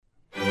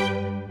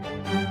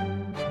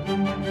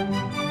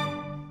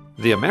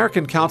The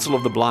American Council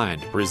of the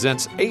Blind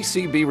presents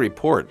ACB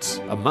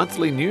Reports, a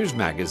monthly news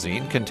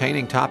magazine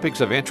containing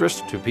topics of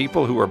interest to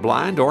people who are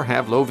blind or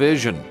have low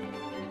vision.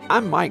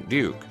 I'm Mike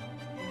Duke.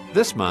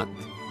 This month,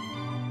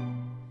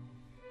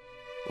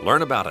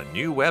 learn about a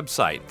new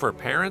website for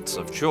parents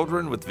of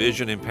children with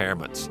vision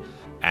impairments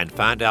and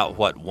find out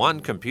what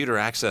one computer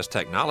access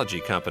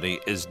technology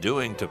company is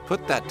doing to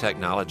put that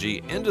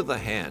technology into the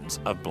hands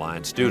of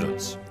blind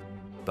students.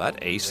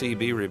 But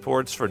ACB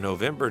Reports for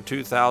November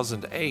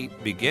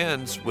 2008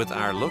 begins with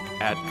our look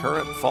at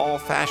current fall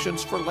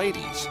fashions for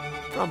ladies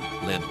from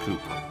Lynn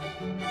Cooper.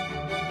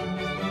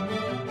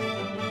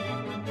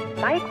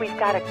 Mike, we've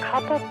got a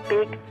couple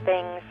big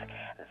things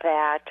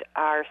that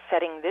are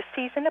setting this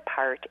season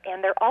apart,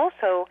 and they're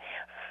also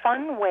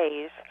fun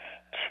ways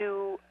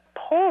to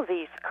pull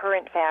these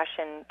current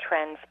fashion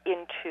trends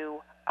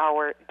into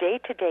our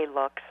day-to-day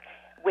looks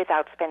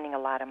without spending a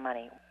lot of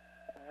money.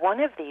 One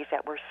of these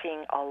that we're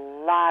seeing a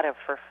lot of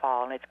for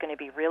fall, and it's going to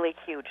be really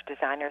huge,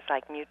 designers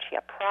like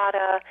Miuccia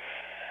Prada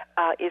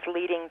is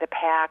leading the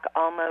pack.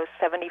 Almost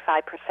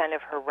 75%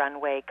 of her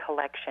runway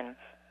collection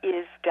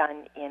is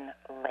done in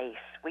lace.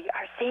 We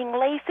are seeing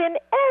lace in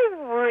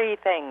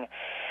everything.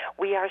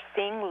 We are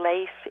seeing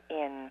lace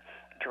in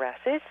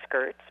dresses,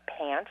 skirts,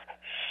 pants,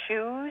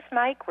 shoes,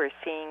 Mike. We're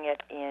seeing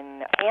it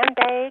in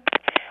handbags.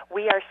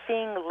 We are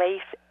seeing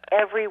lace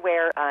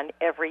everywhere on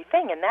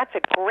everything, and that's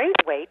a great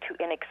way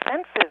to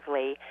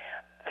inexpensively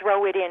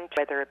throw it in,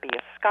 whether it be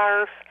a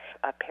scarf,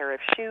 a pair of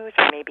shoes,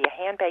 or maybe a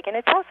handbag. And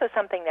it's also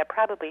something that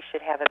probably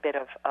should have a bit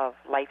of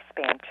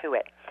lifespan to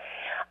it.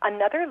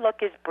 Another look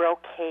is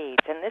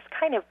brocades, and this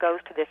kind of goes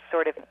to this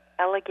sort of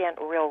elegant,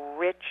 real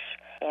rich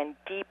and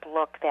deep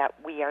look that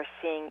we are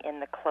seeing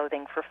in the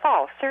clothing for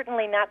fall.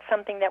 Certainly not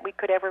something that we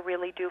could ever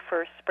really do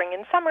for spring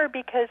and summer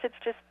because it's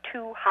just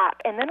too hot.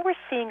 And then we're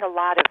seeing a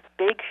lot of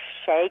big,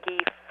 shaggy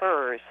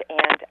furs,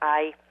 and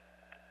I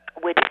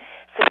would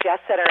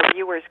suggest that our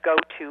viewers go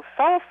to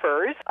faux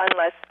furs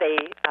unless they,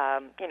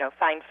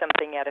 find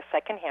something at a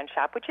secondhand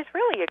shop, which is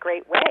really a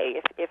great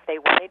way if they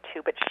wanted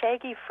to. But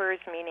shaggy furs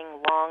meaning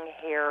long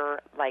hair,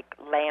 like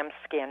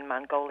lambskin,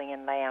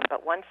 Mongolian lamb.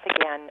 But once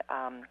again,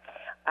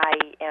 I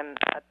am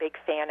a big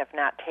fan of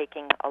not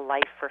taking a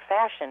life for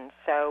fashion.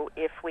 So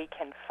if we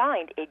can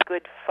find a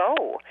good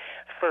faux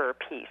fur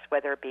piece,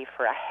 whether it be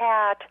for a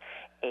hat,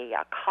 a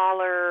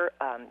collar,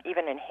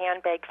 even in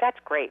handbags, that's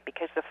great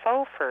because the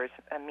faux furs,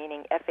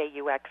 meaning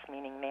F-A-U-X,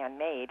 meaning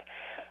man-made,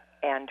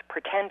 and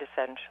pretend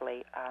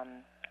essentially,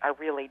 are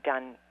really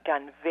done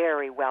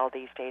very well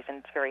these days, and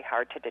it's very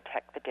hard to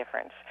detect the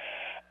difference.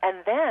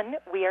 And then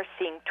we are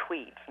seeing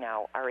tweeds.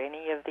 Now, are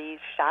any of these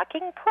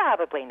shocking?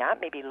 Probably not,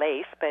 maybe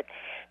lace, but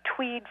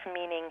tweeds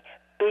meaning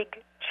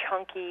big,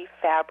 chunky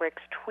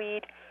fabrics.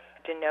 Tweed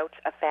denotes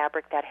a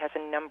fabric that has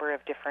a number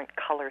of different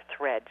color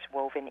threads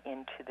woven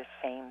into the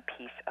same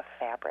piece of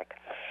fabric.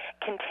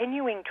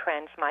 Continuing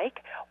trends,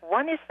 Mike,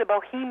 one is the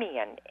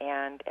bohemian,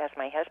 and as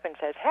my husband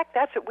says, heck,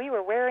 that's what we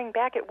were wearing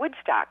back at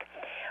Woodstock.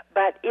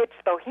 But it's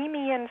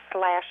bohemian /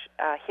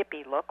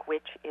 hippie look,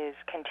 which is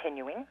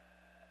continuing,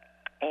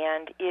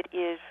 and it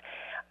is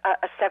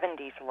a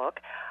 70s look.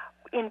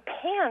 In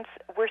pants,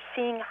 we're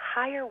seeing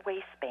higher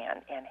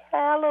waistband, and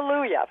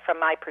hallelujah, from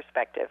my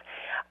perspective.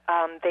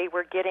 They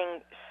were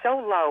getting so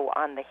low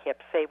on the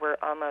hips, they were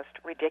almost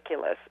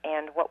ridiculous.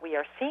 And what we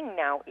are seeing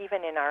now,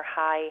 even in our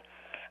high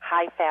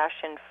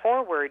fashion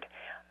forward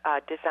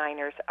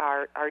designers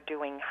are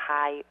doing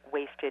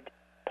high-waisted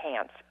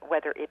pants,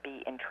 whether it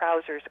be in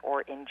trousers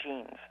or in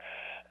jeans.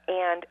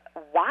 And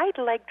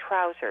wide-leg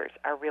trousers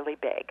are really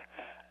big.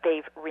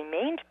 They've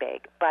remained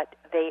big, but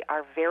they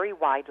are very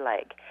wide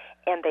leg.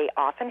 And they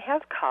often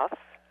have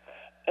cuffs,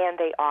 and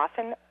they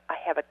often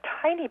have a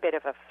tiny bit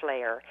of a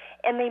flare,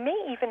 and they may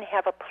even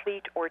have a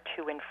pleat or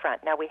two in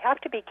front. Now, we have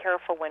to be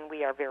careful when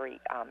we are very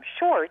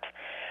short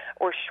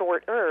or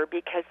shorter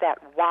because that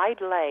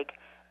wide leg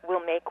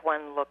will make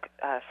one look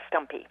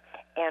stumpy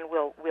and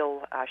will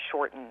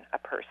shorten a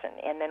person.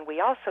 And then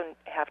we also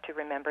have to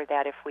remember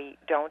that if we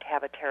don't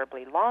have a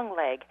terribly long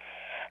leg,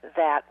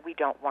 that we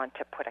don't want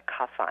to put a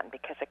cuff on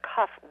because a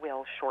cuff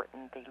will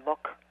shorten the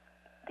look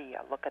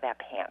of that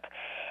pant.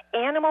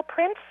 Animal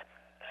prints,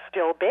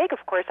 still big.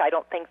 Of course, I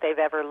don't think they've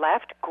ever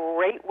left.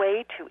 Great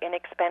way to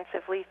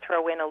inexpensively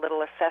throw in a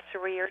little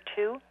accessory or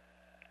two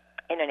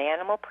in an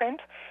animal print.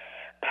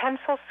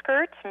 Pencil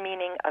skirts,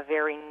 meaning a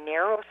very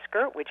narrow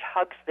skirt which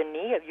hugs the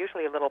knee,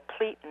 usually a little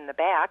pleat in the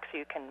back so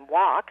you can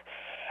walk.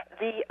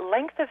 The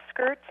length of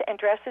skirts and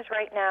dresses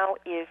right now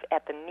is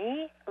at the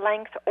knee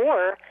length,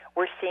 or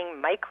we're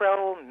seeing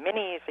micro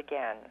minis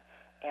again.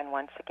 And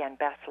once again,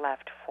 best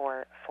left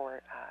for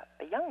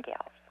the young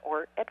gals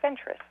or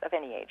adventurous of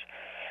any age.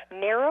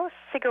 Narrow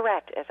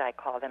cigarette, as I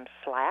call them,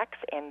 slacks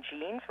and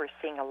jeans. We're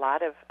seeing a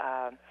lot of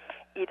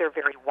either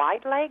very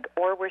wide leg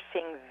or we're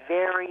seeing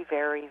very,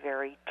 very,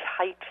 very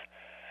tight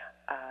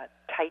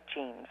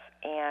jeans.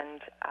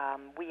 And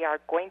we are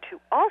going to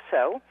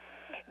also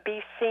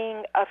be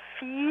seeing a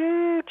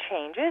few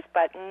changes,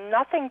 but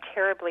nothing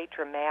terribly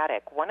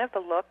dramatic. One of the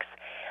looks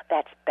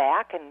that's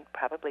back and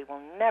probably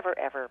will never,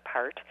 ever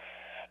part,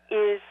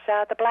 is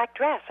the black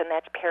dress, and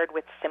that's paired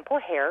with simple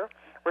hair.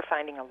 We're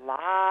finding a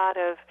lot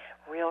of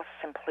real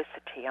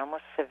simplicity,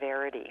 almost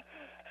severity.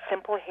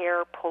 Simple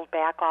hair pulled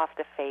back off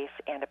the face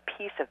and a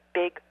piece of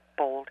big,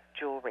 bold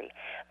jewelry.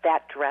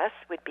 That dress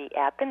would be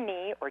at the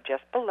knee or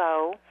just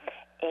below,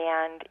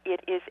 and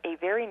it is a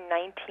very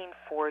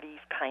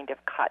 1940s kind of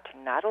cut.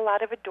 Not a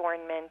lot of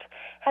adornment.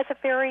 Has a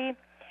very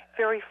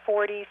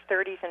 40s,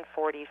 30s, and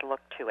 40s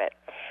look to it.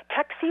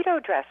 Tuxedo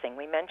dressing,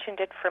 we mentioned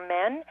it for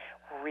men,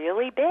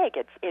 really big.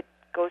 It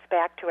goes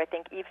back to, I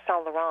think, Yves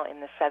Saint Laurent in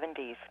the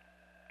 70s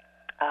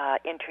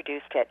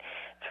introduced it.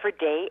 It's for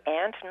day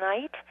and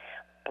night,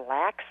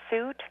 black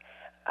suit,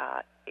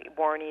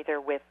 worn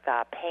either with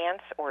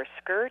pants or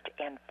skirt,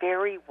 and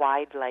very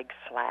wide leg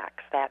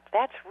slacks.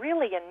 That's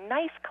really a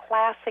nice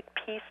classic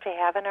piece to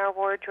have in our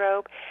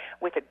wardrobe,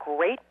 with a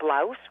great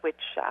blouse,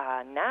 which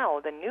now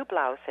the new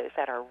blouses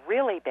that are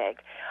really big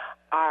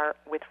are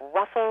with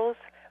ruffles,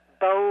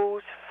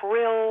 bows,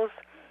 frills.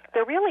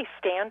 They're really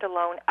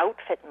standalone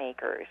outfit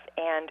makers,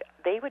 and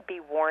they would be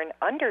worn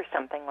under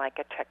something like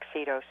a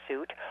tuxedo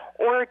suit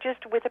or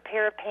just with a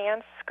pair of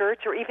pants,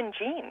 skirts, or even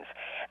jeans.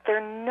 They're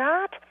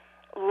not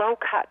low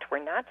cut.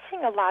 We're not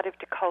seeing a lot of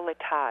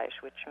décolletage,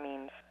 which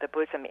means the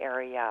bosom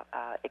area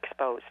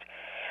exposed.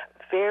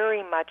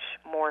 Very much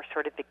more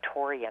sort of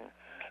Victorian.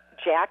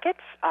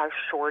 Jackets are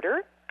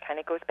shorter, kind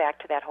of goes back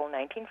to that whole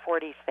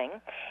 1940s thing,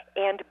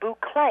 and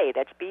boucle,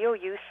 that's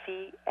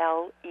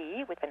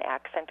B-O-U-C-L-E with an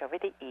accent over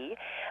the E.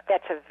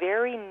 That's a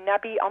very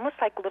nubby, almost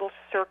like little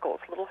circles,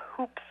 little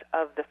hoops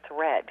of the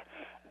thread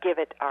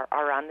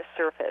are on the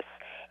surface,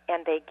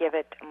 and they give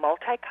it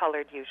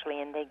multicolored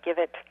usually, and they give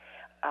it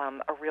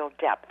a real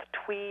depth,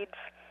 tweeds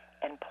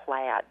and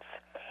plaids.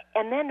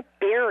 And then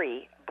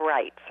berry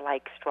brights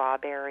like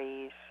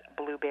strawberries,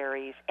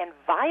 blueberries, and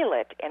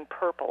violet and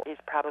purple is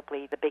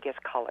probably the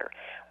biggest color.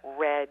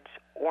 Reds,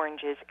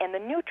 oranges, and the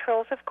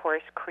neutrals, of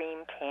course, cream,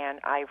 tan,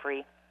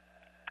 ivory,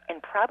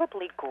 and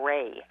probably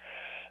gray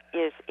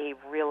is a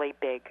really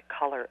big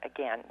color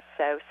again.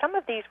 So some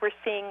of these we're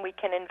seeing we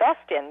can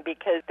invest in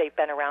because they've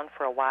been around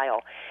for a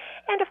while.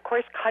 And, of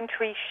course,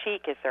 country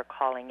chic, as they're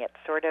calling it,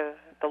 sort of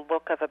the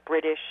look of a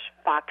British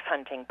fox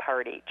hunting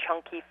party.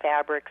 Chunky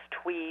fabrics,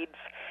 tweeds,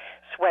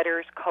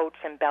 sweaters, coats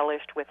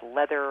embellished with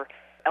leather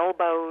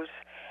elbows,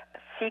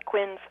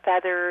 sequins,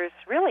 feathers,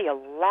 really a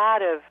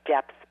lot of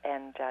depth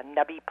and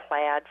nubby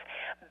plaids.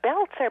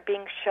 Belts are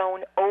being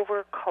shown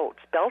over coats,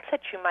 belts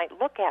that you might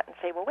look at and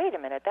say, well, wait a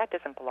minute, that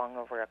doesn't belong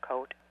over a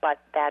coat, but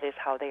that is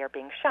how they are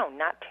being shown,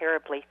 not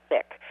terribly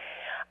thick.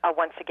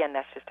 Once again,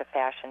 that's just a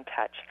fashion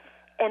touch.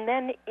 And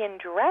then in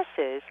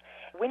dresses,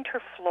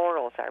 winter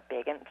florals are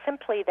big, and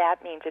simply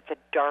that means it's a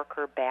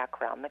darker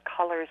background. The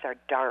colors are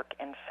dark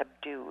and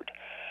subdued.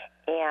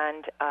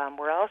 And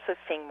we're also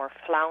seeing more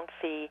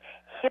flouncy,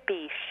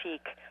 hippie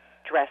chic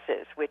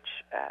dresses,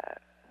 which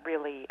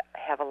really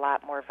have a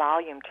lot more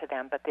volume to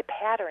them. But the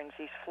patterns,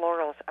 these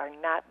florals, are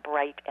not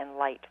bright and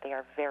light. They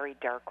are very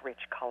dark,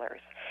 rich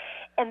colors.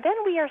 And then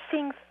we are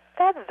seeing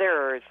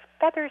feathers,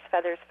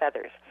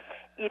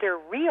 either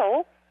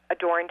real,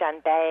 adorned on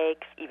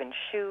bags, even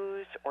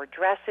shoes or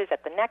dresses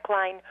at the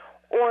neckline,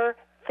 or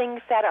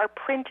things that are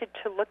printed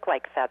to look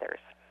like feathers.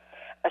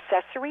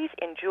 Accessories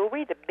in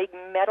jewelry, the big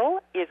metal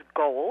is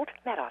gold.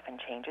 That often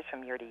changes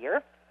from year to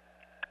year.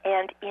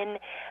 And in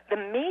the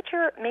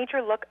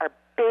major look are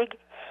big,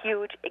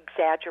 huge,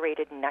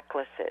 exaggerated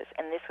necklaces.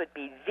 And this would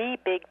be the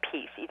big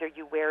piece. Either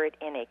you wear it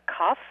in a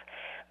cuff.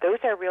 Those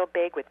are real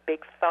big with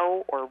big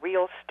faux or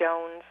real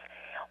stones,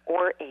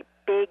 or a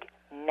big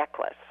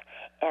necklace.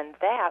 And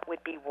that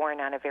would be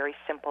worn on a very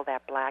simple,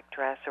 that black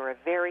dress, or a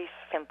very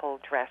simple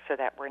dress so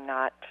that our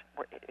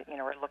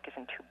look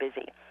isn't too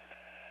busy.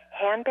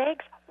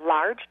 Handbags,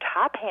 large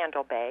top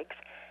handle bags.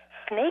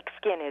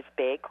 Snakeskin is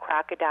big,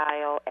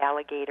 crocodile,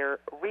 alligator,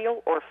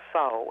 real or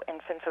faux.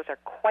 And since those are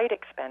quite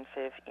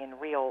expensive in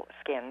real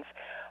skins,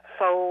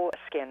 faux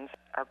skins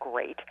are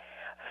great.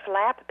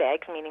 Flap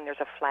bags, meaning there's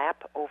a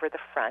flap over the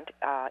front,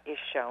 is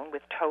shown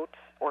with totes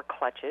or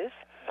clutches.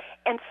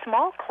 And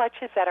small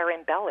clutches that are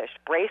embellished.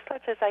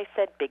 Bracelets, as I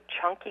said, big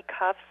chunky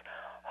cuffs.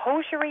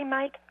 Hosiery,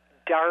 Mike,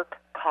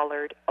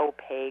 dark-colored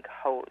opaque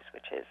hose,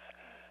 which is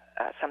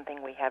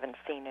something we haven't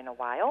seen in a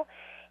while.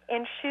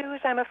 In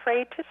shoes, I'm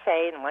afraid to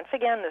say, and once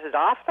again, this is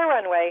off the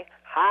runway,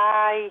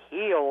 high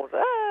heels.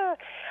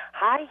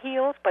 High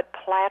heels, but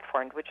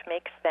platformed, which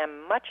makes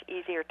them much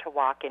easier to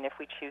walk in if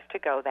we choose to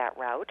go that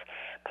route.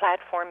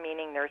 Platform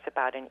meaning there's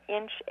about an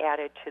inch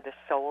added to the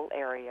sole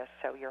area,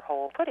 so your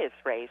whole foot is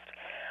raised.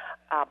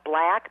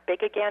 Black,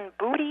 big again.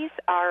 Booties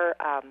are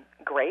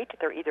great.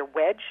 They're either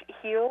wedge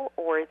heel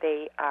or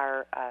they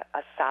are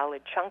a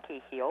solid,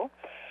 chunky heel.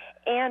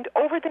 And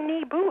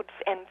over-the-knee boots.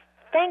 And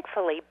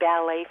thankfully,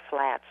 ballet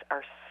flats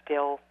are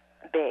still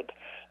big.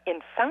 In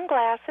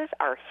sunglasses,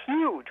 our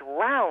huge,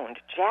 round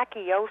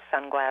Jackie O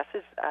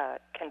sunglasses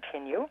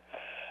continue.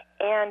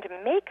 And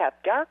makeup,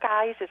 dark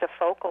eyes is a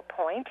focal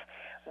point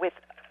with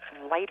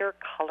lighter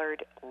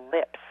colored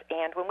lips.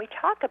 And when we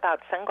talk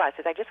about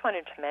sunglasses, I just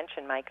wanted to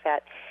mention, Mike,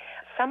 that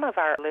some of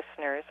our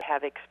listeners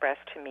have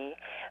expressed to me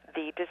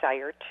the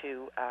desire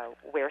to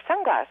wear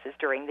sunglasses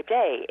during the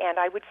day. And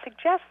I would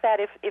suggest that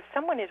if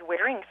someone is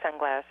wearing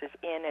sunglasses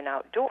in and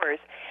outdoors,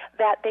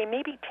 that they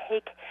maybe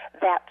take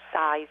that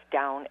size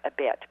down a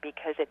bit,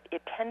 because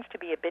it tends to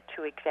be a bit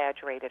too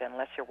exaggerated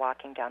unless you're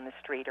walking down the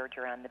street or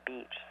you're on the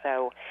beach.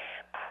 So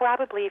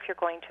probably if you're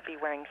going to be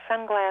wearing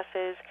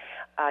sunglasses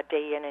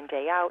day in and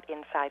day out,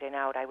 inside and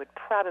out, I would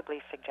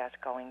probably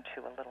suggest going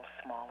to a little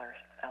smaller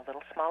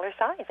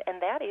size. And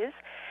that is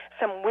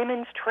some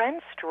women's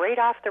trends straight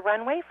off the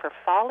runway for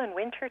fall and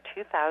winter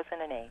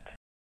 2008.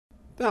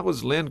 That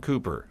was Lynn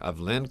Cooper of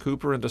Lynn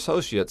Cooper &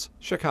 Associates,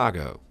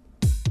 Chicago.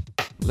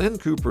 Lynn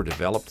Cooper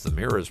developed the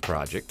Mirrors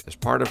Project as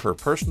part of her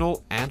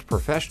personal and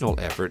professional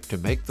effort to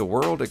make the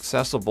world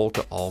accessible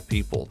to all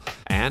people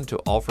and to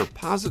offer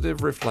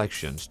positive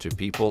reflections to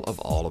people of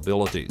all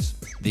abilities.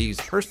 These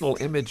personal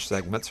image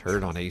segments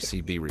heard on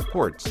ACB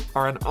Reports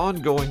are an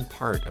ongoing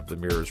part of the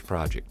Mirrors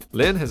Project.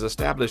 Lynn has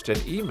established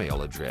an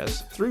email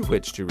address through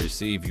which to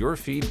receive your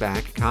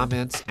feedback,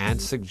 comments,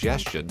 and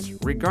suggestions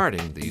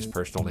regarding these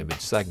personal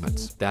image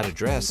segments. That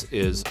address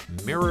is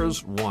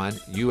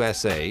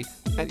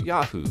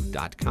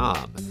mirrors1usa@yahoo.com.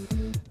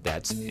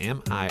 That's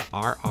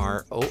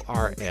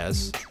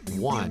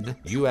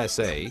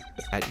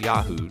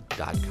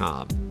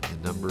mirrors1usa@yahoo.com. The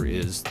number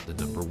is the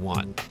number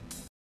 1.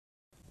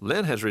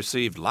 Lynn has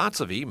received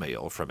lots of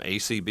email from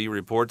ACB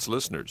Reports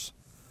listeners,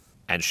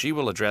 and she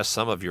will address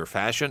some of your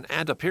fashion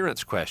and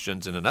appearance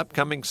questions in an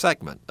upcoming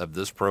segment of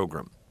this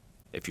program.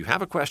 If you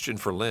have a question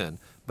for Lynn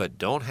but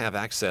don't have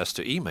access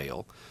to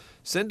email,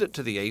 send it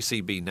to the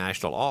ACB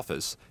National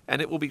Office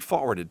and it will be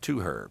forwarded to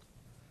her.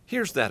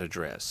 Here's that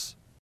address.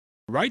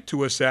 Write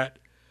to us at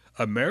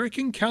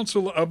American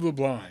Council of the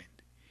Blind,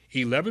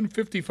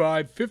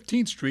 1155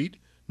 15th Street,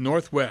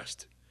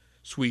 Northwest,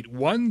 Suite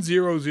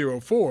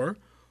 1004,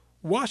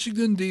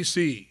 Washington,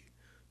 D.C.,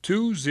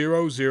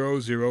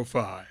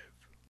 20005.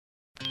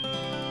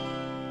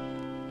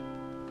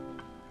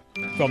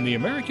 From the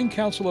American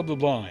Council of the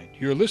Blind,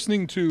 you're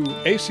listening to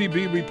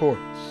ACB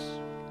Reports.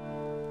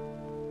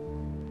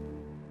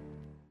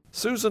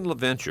 Susan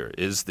LaVenture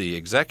is the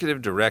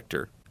Executive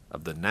Director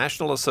of the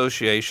National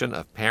Association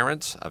of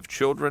Parents of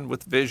Children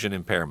with Vision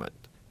Impairment,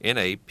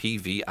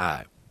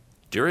 NAPVI.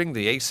 During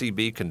the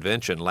ACB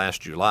convention last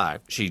July,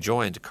 she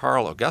joined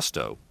Carl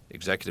Augusto,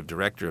 Executive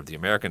Director of the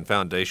American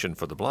Foundation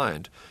for the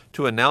Blind,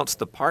 to announce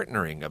the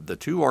partnering of the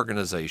two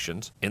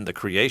organizations in the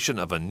creation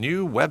of a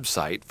new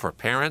website for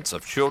parents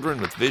of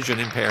children with vision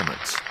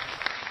impairments.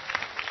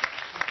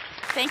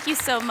 Thank you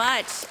so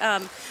much.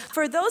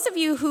 For those of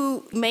you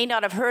who may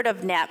not have heard of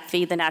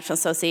NAPVI, the National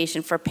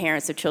Association for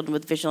Parents of Children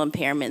with Visual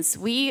Impairments,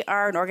 we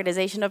are an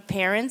organization of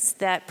parents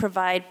that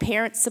provide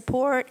parent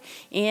support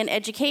and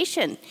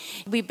education.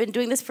 We've been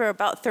doing this for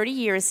about 30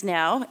 years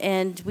now,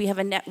 and we have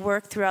a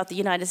network throughout the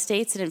United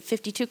States and in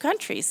 52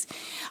 countries.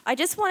 I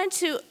just wanted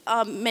to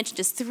mention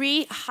just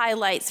 3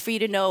 highlights for you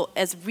to know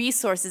as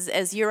resources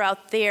as you're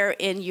out there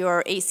in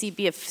your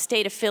ACB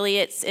state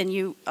affiliates and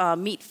you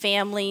meet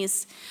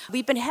families.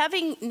 We've been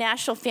having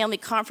national family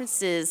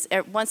conferences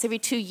once every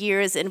 2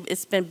 years, and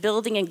it's been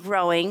building and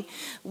growing.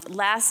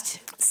 Last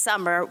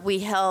summer, we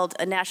held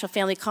a National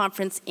Family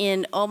Conference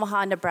in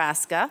Omaha,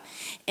 Nebraska,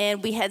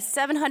 and we had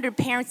 700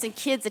 parents and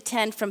kids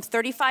attend from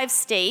 35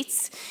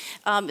 states.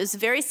 It was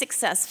very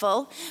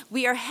successful.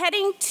 We are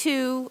heading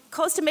to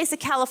Costa Mesa,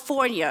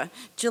 California,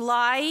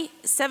 July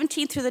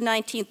 17th through the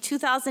 19th,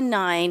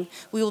 2009.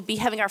 We will be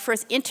having our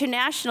first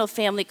international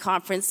family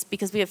conference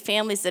because we have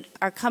families that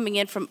are coming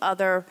in from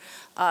other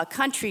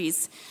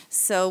countries.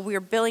 So we are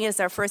billing it as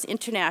our first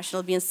international.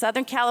 It'll be in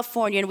Southern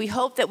California, and we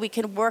hope that we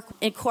can work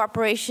in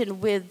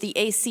cooperation with the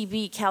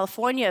ACB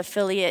California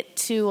affiliate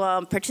to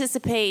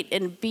participate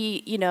and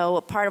be,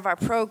 a part of our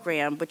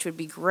program, which would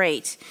be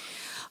great.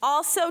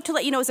 Also, to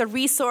let you know, as a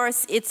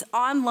resource, it's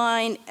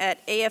online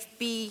at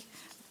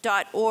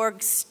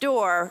AFB.org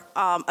store,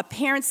 a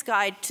parent's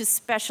guide to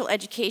special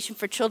education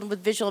for children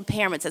with visual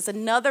impairments. That's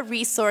another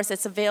resource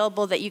that's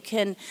available that you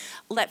can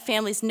let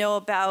families know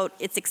about.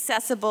 It's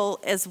accessible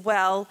as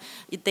well.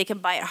 They can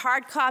buy a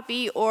hard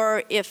copy,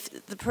 or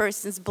if the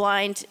person's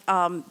blind,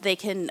 they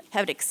can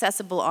have it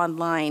accessible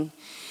online.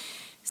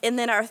 And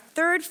then our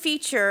third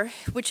feature,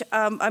 which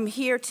I'm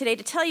here today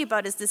to tell you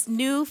about, is this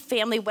new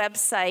family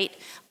website,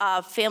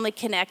 Family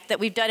Connect, that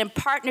we've done in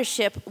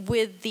partnership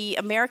with the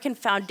American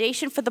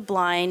Foundation for the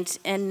Blind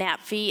and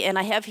NAPVI. And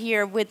I have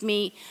here with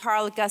me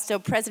Carl Augusto,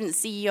 President and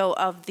CEO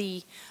of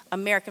the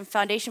American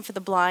Foundation for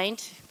the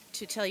Blind,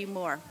 to tell you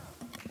more.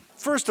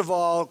 First of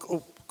all,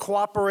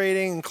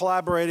 cooperating and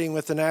collaborating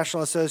with the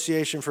National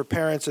Association for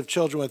Parents of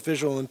Children with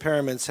Visual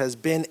Impairments has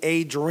been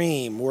a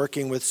dream,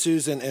 working with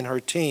Susan and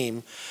her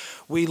team.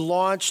 We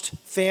launched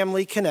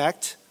Family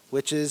Connect,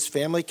 which is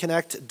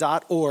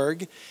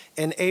familyconnect.org,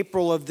 in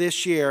April of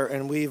this year,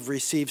 and we've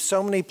received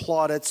so many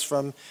plaudits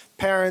from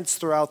parents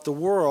throughout the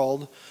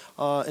world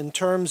in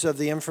terms of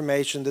the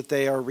information that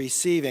they are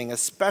receiving,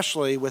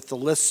 especially with the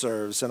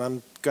listservs. And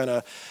I'm going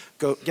to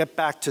get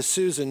back to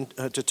Susan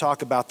to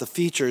talk about the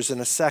features in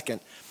a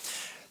second.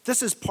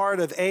 This is part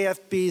of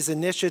AFB's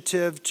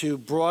initiative to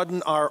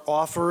broaden our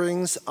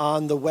offerings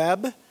on the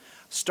web,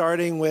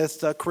 starting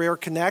with Career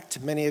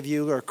Connect. Many of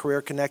you are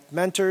Career Connect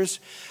mentors.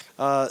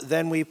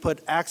 Then we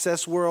put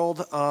Access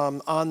World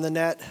on the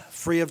net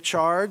free of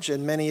charge,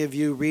 and many of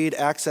you read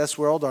Access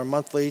World, our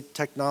monthly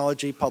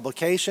technology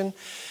publication.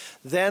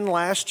 Then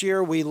last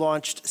year we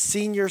launched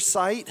Senior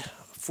Sight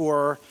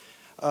for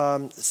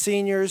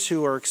seniors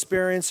who are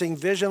experiencing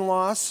vision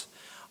loss.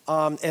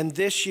 And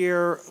this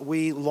year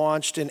we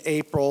launched in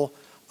April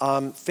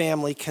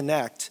Family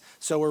Connect.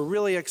 So we're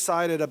really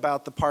excited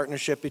about the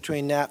partnership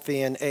between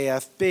NAPFE and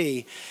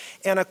AFB.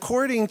 And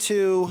according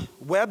to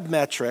web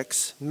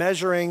metrics,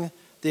 measuring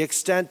the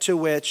extent to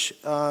which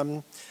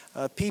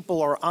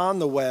people are on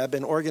the web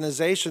and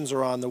organizations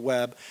are on the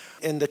web,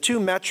 and the two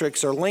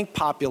metrics are link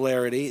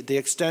popularity, the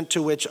extent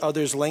to which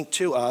others link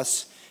to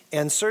us,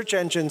 and search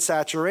engine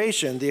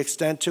saturation, the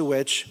extent to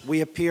which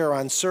we appear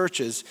on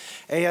searches.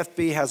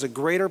 AFB has a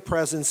greater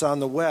presence on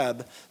the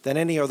web than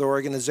any other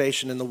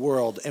organization in the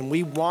world, and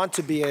we want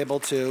to be able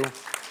to,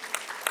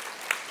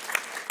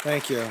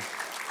 thank you,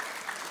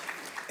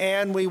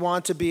 and we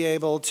want to be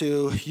able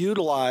to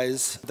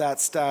utilize that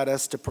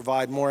status to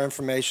provide more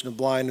information to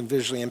blind and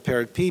visually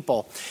impaired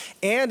people.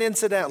 And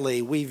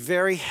incidentally, we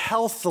very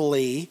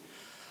healthily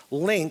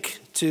link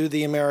to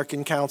the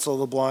American Council of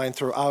the Blind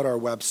throughout our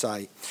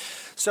website.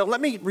 So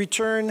let me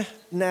return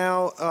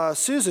now,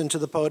 Susan, to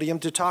the podium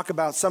to talk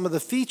about some of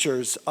the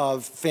features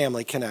of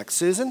Family Connect.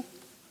 Susan?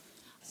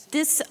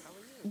 This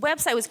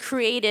website was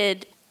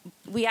created,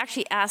 we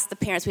actually asked the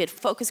parents, we had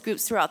focus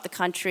groups throughout the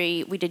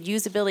country, we did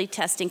usability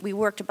testing, we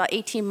worked about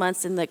 18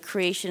 months in the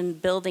creation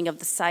and building of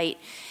the site,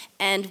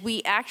 and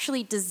we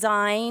actually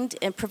designed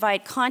and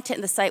provide content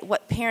in the site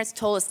what parents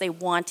told us they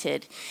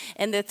wanted.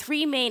 And the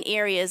three main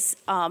areas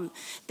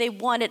they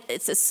wanted,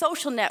 it's a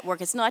social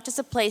network, it's not just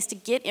a place to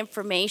get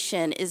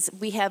information, is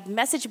we have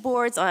message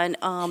boards on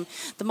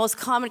the most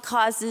common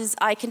causes,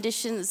 eye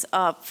conditions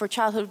for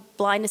childhood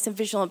blindness and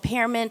visual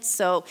impairment,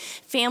 so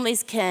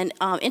families can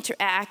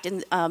interact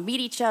and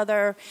meet each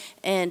other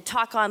and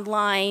talk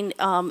online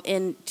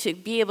and to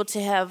be able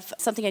to have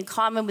something in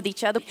common with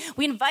each other.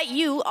 We invite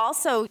you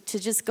also to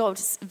just go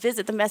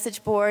visit the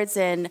message boards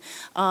and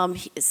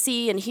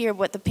see and hear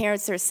what the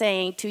parents are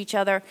saying to each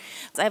other.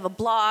 I have a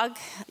blog.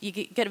 You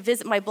get to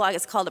visit my blog.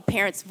 It's called A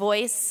Parent's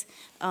Voice,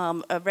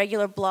 a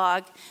regular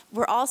blog.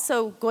 We're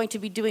also going to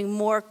be doing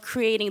more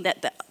creating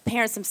that the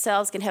parents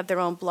themselves can have their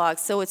own blogs.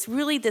 So it's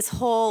really this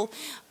whole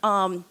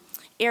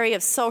area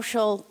of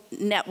social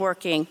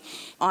networking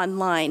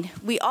online.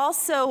 We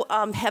also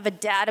have a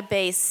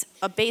database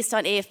based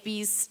on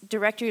AFB's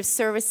Directory of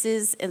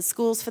Services and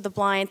Schools for the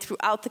Blind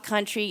throughout the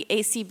country.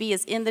 ACB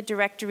is in the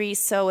directory,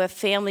 so if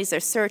families are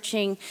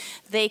searching,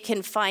 they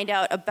can find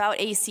out about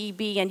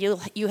ACB, and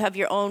you have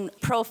your own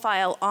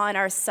profile on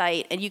our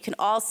site, and you can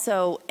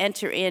also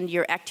enter in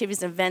your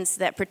activities and events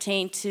that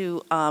pertain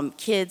to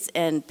kids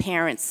and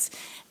parents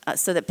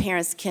so that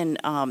parents can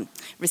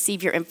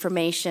receive your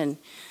information.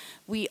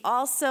 We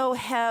also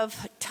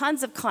have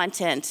tons of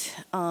content.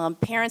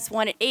 Parents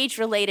wanted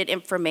age-related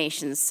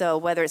information, so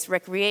whether it's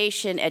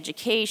recreation,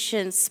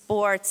 education,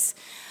 sports,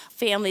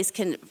 families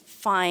can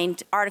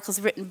find articles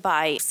written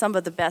by some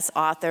of the best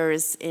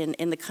authors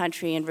in the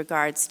country in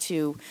regards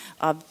to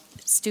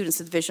students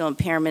with visual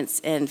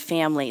impairments and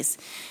families.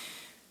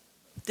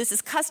 This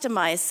is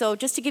customized, so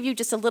just to give you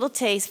just a little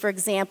taste, for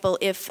example,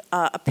 if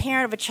a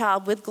parent of a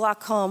child with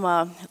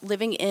glaucoma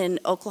living in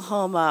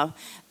Oklahoma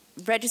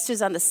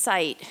registers on the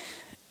site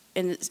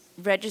and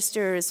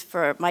registers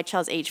for my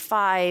child's age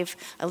 5,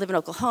 I live in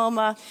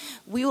Oklahoma,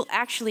 we will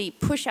actually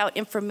push out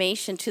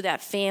information to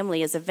that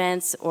family as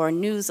events or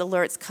news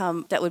alerts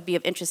come that would be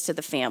of interest to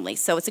the family.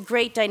 So it's a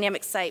great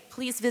dynamic site.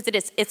 Please visit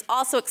it. It's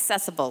also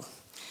accessible.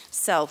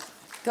 So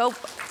go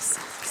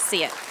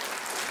see it.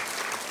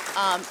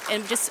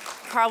 And just,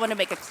 Carl, I want to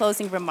make a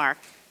closing remark.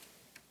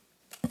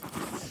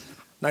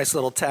 Nice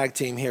little tag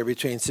team here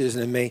between Susan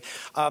and me.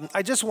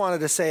 I just wanted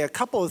to say a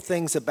couple of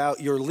things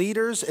about your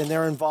leaders and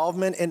their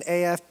involvement in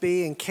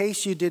AFB in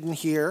case you didn't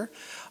hear.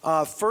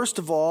 First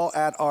of all,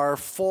 at our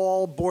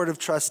fall Board of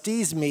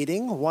Trustees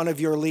meeting, one of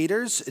your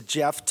leaders,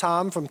 Jeff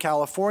Tom from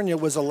California,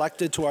 was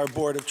elected to our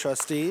Board of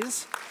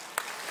Trustees.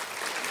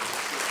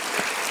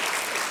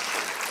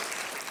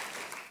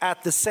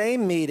 At the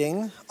same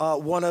meeting,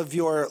 one of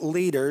your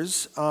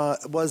leaders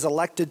was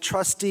elected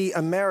trustee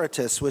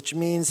emeritus, which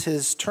means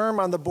his term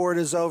on the board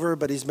is over,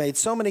 but he's made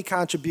so many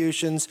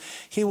contributions,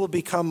 he will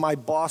become my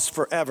boss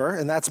forever,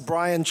 and that's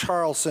Brian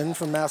Charlson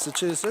from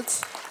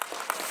Massachusetts.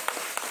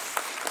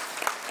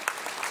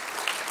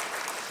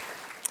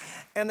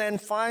 And then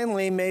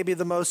finally, maybe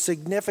the most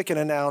significant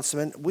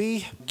announcement,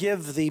 we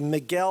give the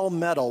Miguel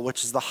Medal,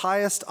 which is the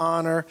highest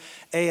honor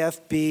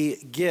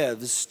AFB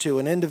gives to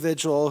an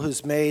individual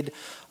who's made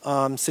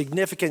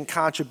significant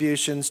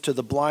contributions to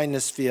the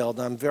blindness field.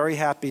 I'm very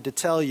happy to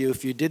tell you,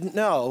 if you didn't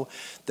know,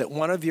 that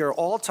one of your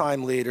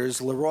all-time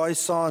leaders, Leroy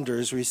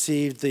Saunders,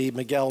 received the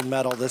Miguel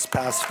Medal this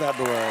past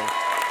February.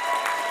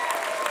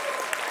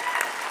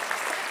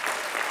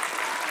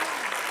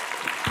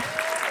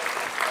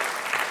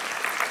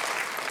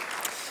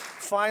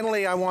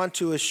 Finally, I want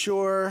to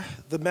assure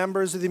the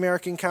members of the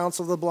American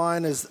Council of the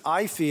Blind, as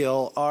I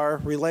feel our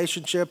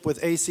relationship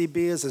with ACB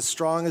is as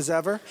strong as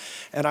ever,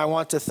 and I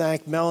want to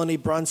thank Melanie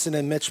Brunson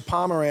and Mitch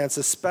Pomerantz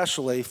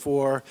especially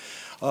for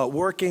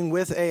working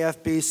with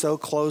AFB so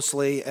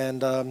closely,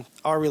 and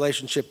our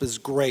relationship is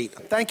great.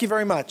 Thank you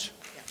very much.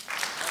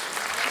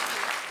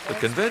 The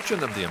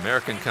convention of the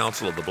American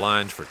Council of the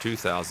Blind for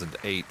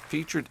 2008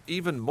 featured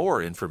even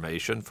more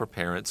information for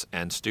parents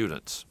and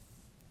students.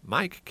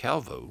 Mike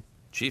Calvo,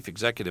 Chief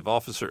Executive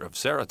Officer of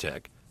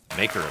Ceratec,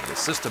 maker of the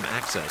System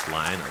Access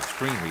line of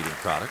screen reading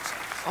products,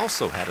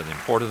 also had an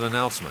important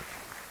announcement.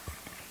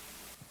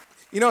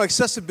 You know,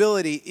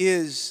 accessibility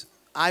is,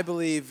 I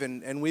believe,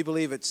 and we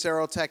believe at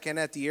Ceratec and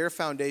at the Air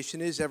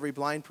Foundation, is every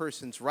blind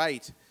person's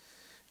right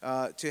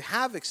to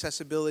have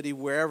accessibility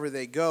wherever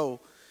they go.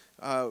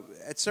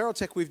 At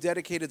Ceratec, we've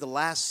dedicated the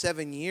last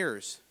 7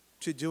 years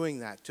to doing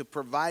that, to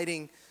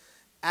providing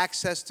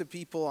access to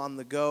people on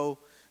the go.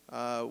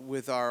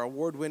 With our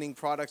award-winning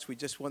products, we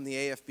just won the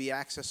AFB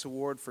Access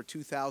Award for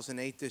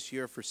 2008 this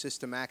year for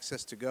System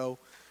Access to Go.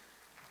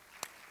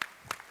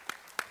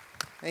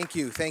 Thank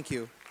you.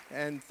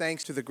 And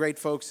thanks to the great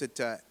folks at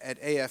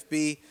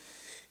AFB.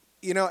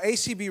 You know,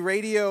 ACB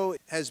Radio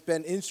has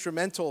been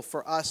instrumental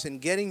for us in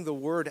getting the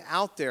word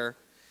out there.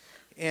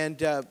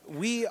 And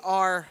we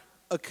are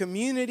a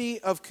community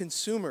of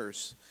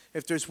consumers.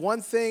 If there's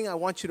one thing I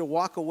want you to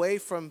walk away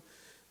from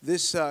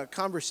this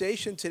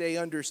conversation today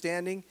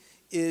understanding,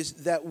 is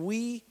that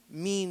we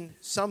mean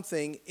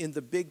something in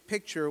the big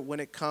picture when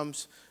it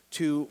comes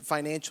to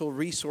financial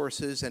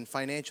resources and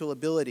financial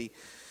ability.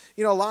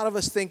 You know, a lot of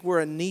us think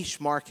we're a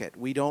niche market.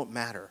 We don't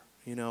matter.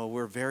 You know,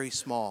 we're very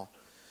small.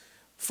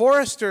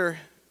 Forrester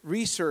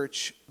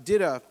Research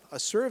did a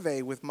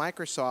survey with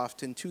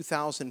Microsoft in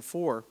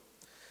 2004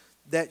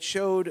 that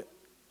showed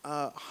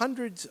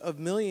hundreds of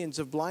millions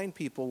of blind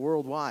people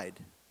worldwide.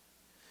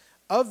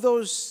 Of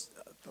those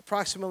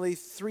approximately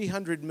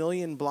 300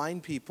 million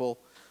blind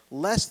people,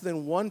 less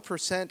than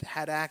 1%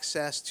 had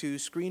access to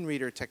screen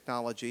reader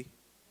technology,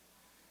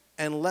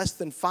 and less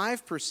than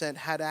 5%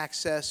 had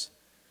access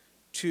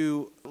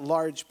to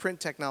large print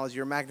technology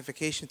or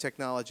magnification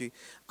technology.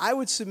 I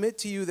would submit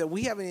to you that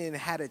we haven't even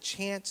had a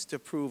chance to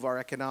prove our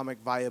economic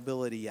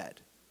viability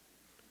yet.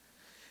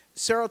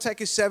 Ceratec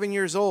is 7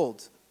 years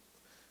old.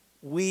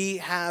 We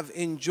have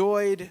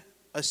enjoyed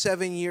a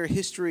 7-year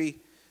history,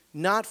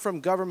 not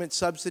from government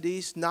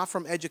subsidies, not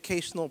from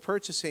educational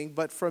purchasing,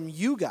 but from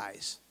you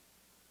guys.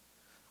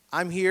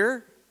 I'm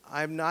here.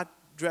 I'm not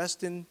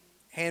dressed in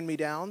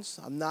hand-me-downs.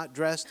 I'm not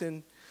dressed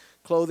in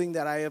clothing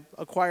that I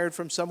acquired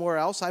from somewhere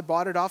else. I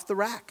bought it off the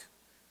rack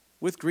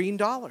with green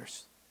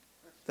dollars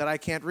that I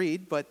can't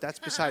read, but that's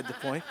beside the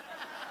point.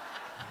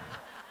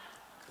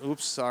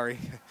 Oops, sorry.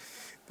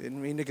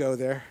 Didn't mean to go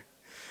there.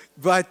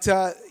 But,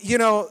 you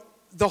know,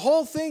 the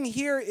whole thing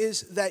here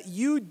is that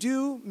you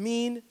do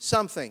mean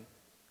something.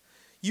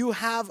 You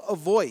have a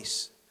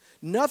voice.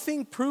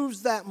 Nothing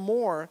proves that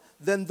more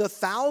than the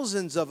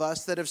thousands of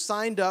us that have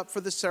signed up for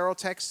the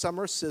Ceratec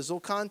Summer Sizzle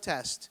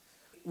Contest.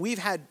 We've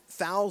had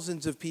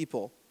thousands of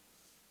people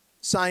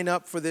sign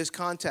up for this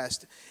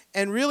contest.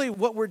 And really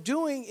what we're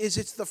doing is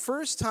it's the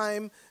first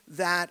time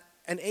that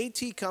an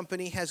AT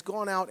company has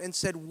gone out and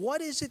said,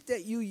 what is it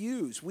that you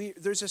use?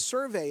 There's a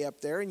survey up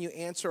there, and you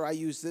answer, I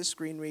use this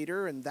screen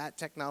reader and that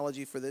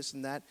technology for this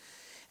and that.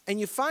 And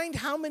you find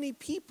how many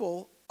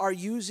people are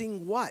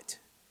using what.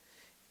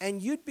 And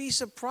you'd be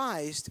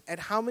surprised at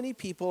how many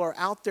people are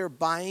out there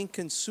buying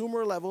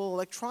consumer-level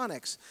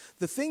electronics.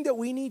 The thing that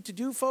we need to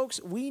do,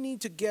 folks, we need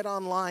to get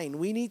online.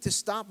 We need to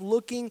stop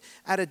looking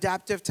at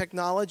adaptive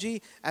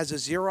technology as a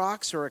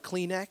Xerox or a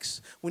Kleenex.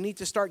 We need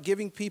to start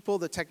giving people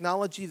the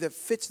technology that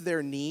fits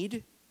their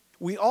need.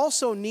 We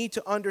also need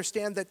to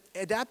understand that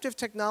adaptive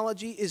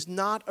technology is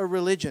not a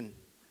religion.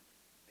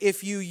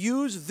 If you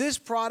use this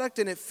product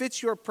and it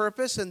fits your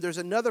purpose and there's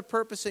another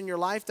purpose in your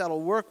life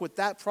that'll work with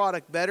that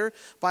product better,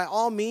 by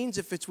all means,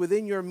 if it's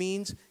within your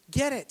means,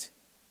 get it.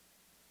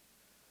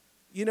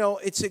 You know,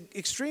 it's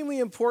extremely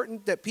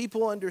important that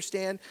people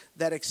understand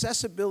that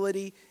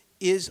accessibility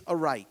is a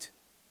right.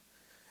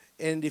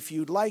 And if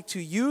you'd like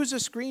to use a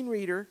screen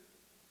reader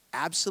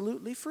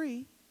absolutely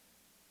free,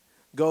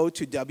 go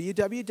to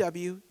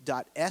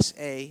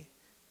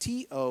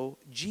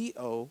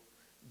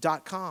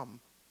www.satogo.com.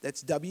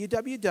 That's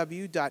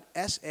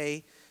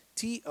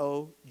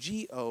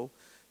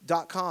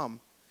www.satogo.com.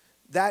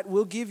 That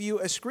will give you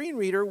a screen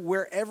reader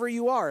wherever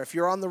you are. If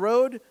you're on the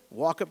road,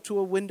 walk up to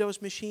a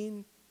Windows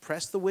machine,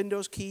 press the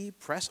Windows key,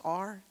 press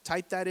R,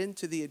 type that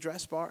into the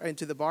address bar,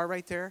 into the bar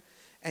right there,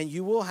 and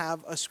you will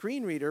have a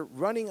screen reader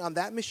running on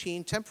that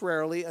machine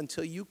temporarily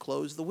until you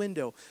close the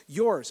window.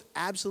 Yours,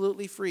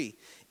 absolutely free.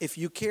 If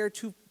you care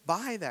to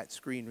buy that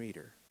screen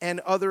reader and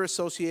other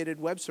associated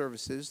web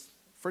services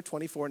for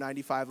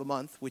 $24.95 a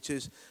month, which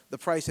is the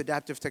price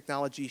adaptive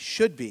technology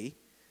should be,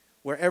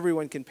 where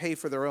everyone can pay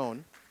for their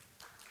own,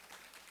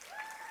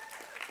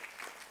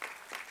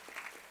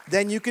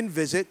 then you can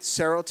visit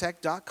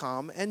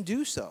serotech.com and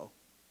do so.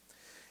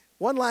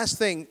 One last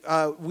thing,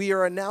 we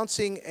are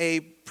announcing a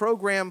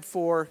program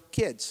for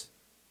kids.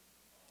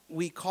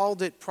 We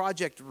called it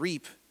Project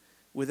REAP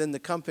within the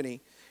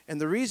company. And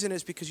the reason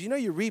is because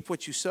you reap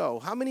what you sow.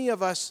 How many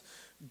of us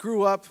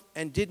grew up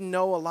and didn't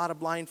know a lot of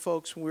blind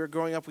folks when we were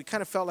growing up? We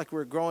kind of felt like we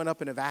were growing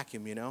up in a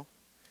vacuum, Yeah,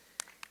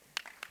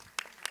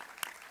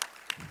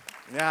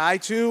 I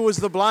too was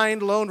the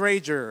blind Lone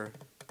Ranger.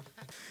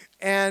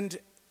 And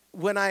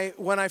when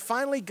I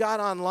finally got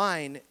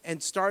online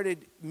and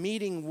started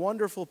meeting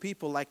wonderful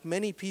people, like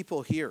many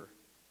people here,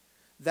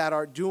 that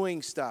are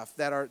doing stuff,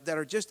 that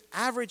are just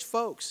average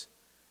folks,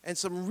 and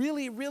some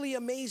really, really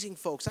amazing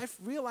folks, I've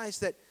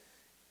realized that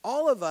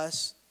all of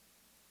us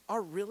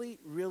are really,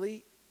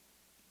 really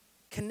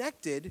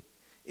connected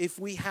if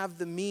we have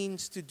the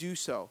means to do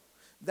so.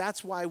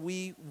 That's why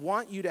we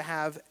want you to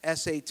have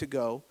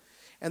SA2Go,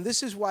 and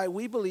this is why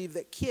we believe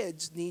that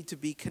kids need to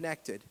be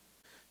connected.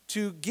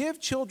 To give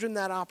children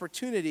that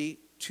opportunity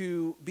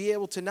to be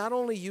able to not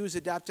only use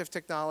adaptive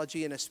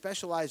technology in a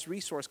specialized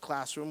resource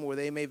classroom where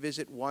they may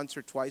visit once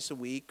or twice a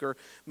week or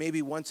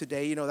maybe once a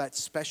day, that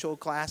special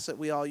class that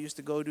we all used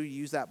to go to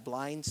use that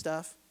blind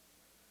stuff.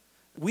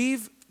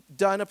 We've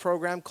done a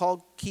program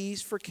called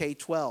Keys for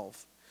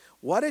K-12.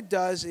 What it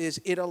does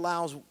is it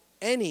allows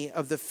any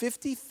of the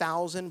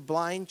 50,000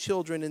 blind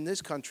children in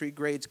this country,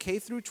 grades K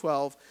through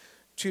 12,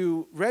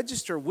 to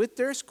register with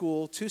their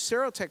school to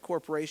Serotech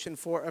Corporation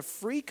for a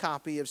free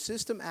copy of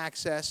System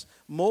Access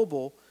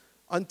Mobile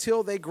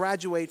until they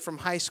graduate from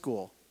high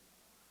school.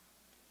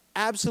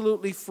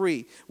 Absolutely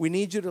free. We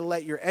need you to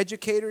let your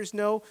educators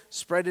know,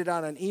 spread it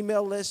on an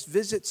email list,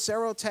 visit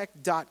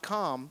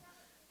serotech.com.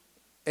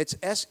 It's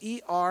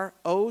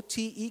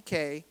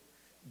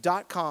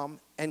SEROTEK.com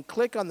and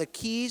click on the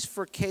Keys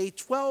for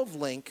K-12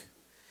 link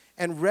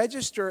and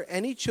register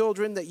any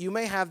children that you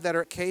may have that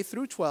are K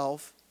through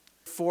 12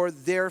 for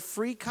their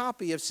free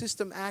copy of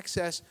System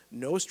Access,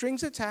 no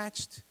strings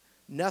attached,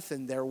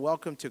 nothing. They're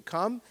welcome to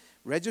come,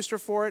 register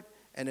for it,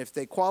 and if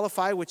they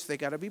qualify, which they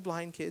got to be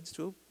blind kids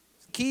too.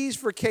 Keys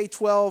for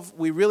K-12,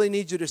 we really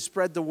need you to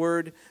spread the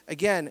word.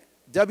 Again,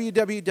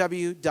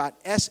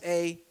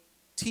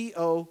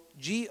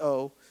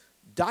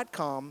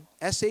 www.satogo.com,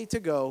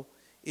 SA2Go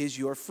is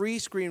your free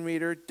screen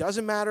reader.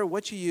 Doesn't matter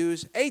what you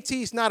use. AT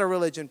is not a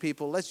religion,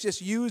 people. Let's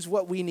just use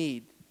what we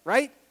need,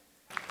 right?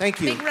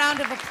 Thank you. Big round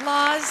of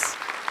applause.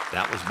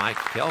 That was Mike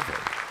Kelver,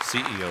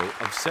 CEO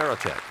of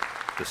Serotech.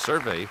 The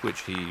survey, which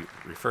he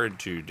referred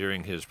to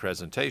during his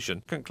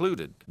presentation,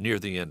 concluded near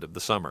the end of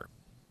the summer.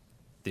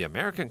 The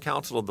American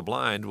Council of the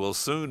Blind will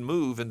soon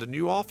move into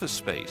new office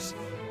space.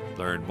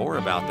 Learn more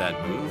about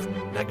that move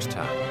next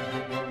time.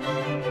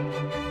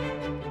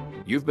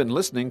 You've been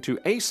listening to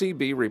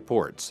ACB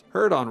Reports,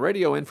 heard on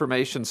radio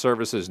information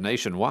services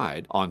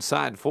nationwide, on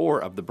Side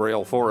 4 of the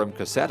Braille Forum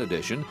Cassette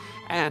Edition,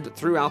 and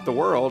throughout the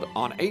world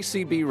on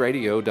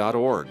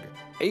acbradio.org.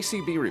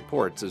 ACB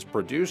Reports is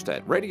produced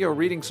at Radio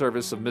Reading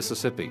Service of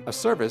Mississippi, a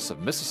service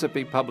of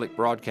Mississippi Public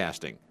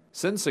Broadcasting.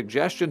 Send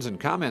suggestions and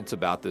comments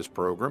about this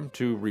program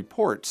to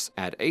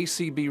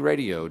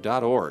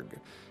reports@acbradio.org.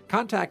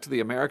 Contact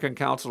the American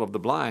Council of the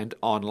Blind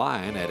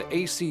online at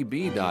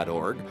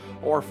acb.org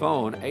or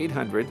phone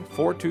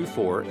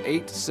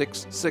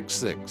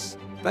 800-424-8666.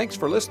 Thanks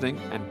for listening,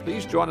 and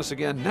please join us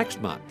again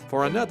next month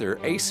for another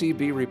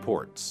ACB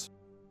Reports.